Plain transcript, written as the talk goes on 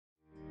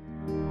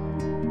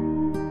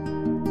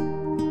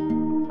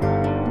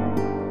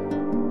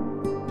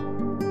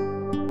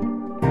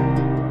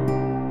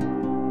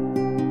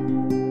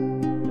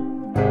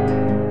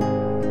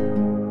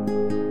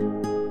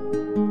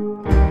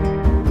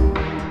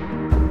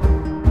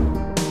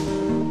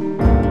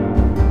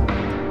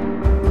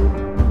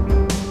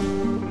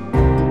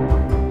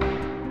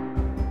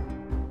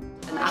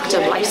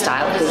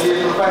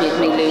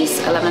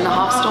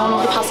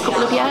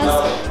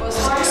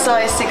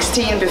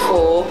16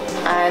 before,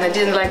 and I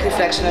didn't like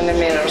reflection in the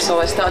mirror,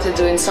 so I started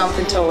doing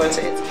something towards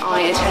it.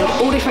 I attend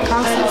all different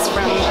classes,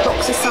 from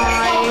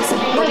boxercise,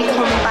 body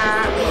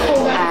combat,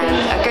 and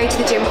I go to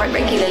the gym quite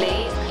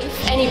regularly.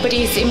 If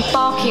anybody's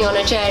embarking on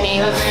a journey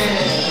of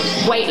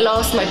weight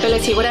loss,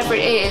 mobility, whatever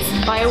it is,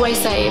 I always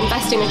say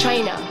invest in a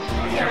trainer.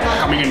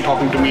 Coming and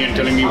talking to me and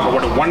telling me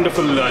what a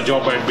wonderful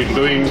job I've been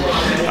doing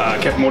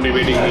kept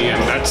motivating me,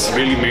 and that's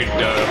really made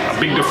a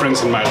big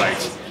difference in my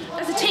life.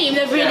 As a team,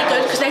 they're really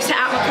good because they set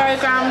out my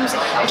programmes,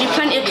 I do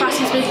plenty of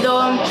classes with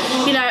them,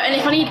 you know, and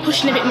if I need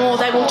pushing a bit more,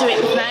 they will do it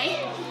with me.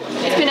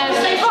 It's been a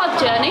hard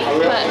journey,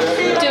 but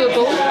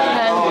doable.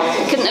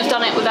 Couldn't have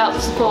done it without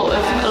the support of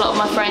a lot of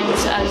my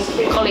friends and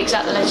colleagues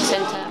at the Leisure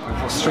Centre.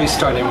 I was 3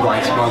 stone in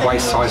weight, my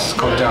waist size has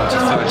gone down to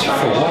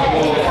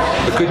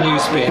 34. The good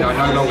news being I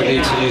no longer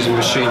need to use a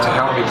machine to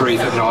help me breathe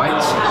at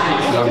night,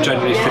 and I'm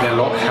generally feeling a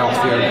lot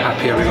healthier and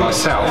happier in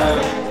myself.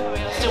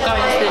 Still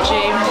going to the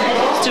gym,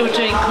 still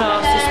doing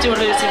classes, still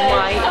losing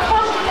weight,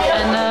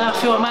 and I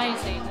feel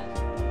amazing.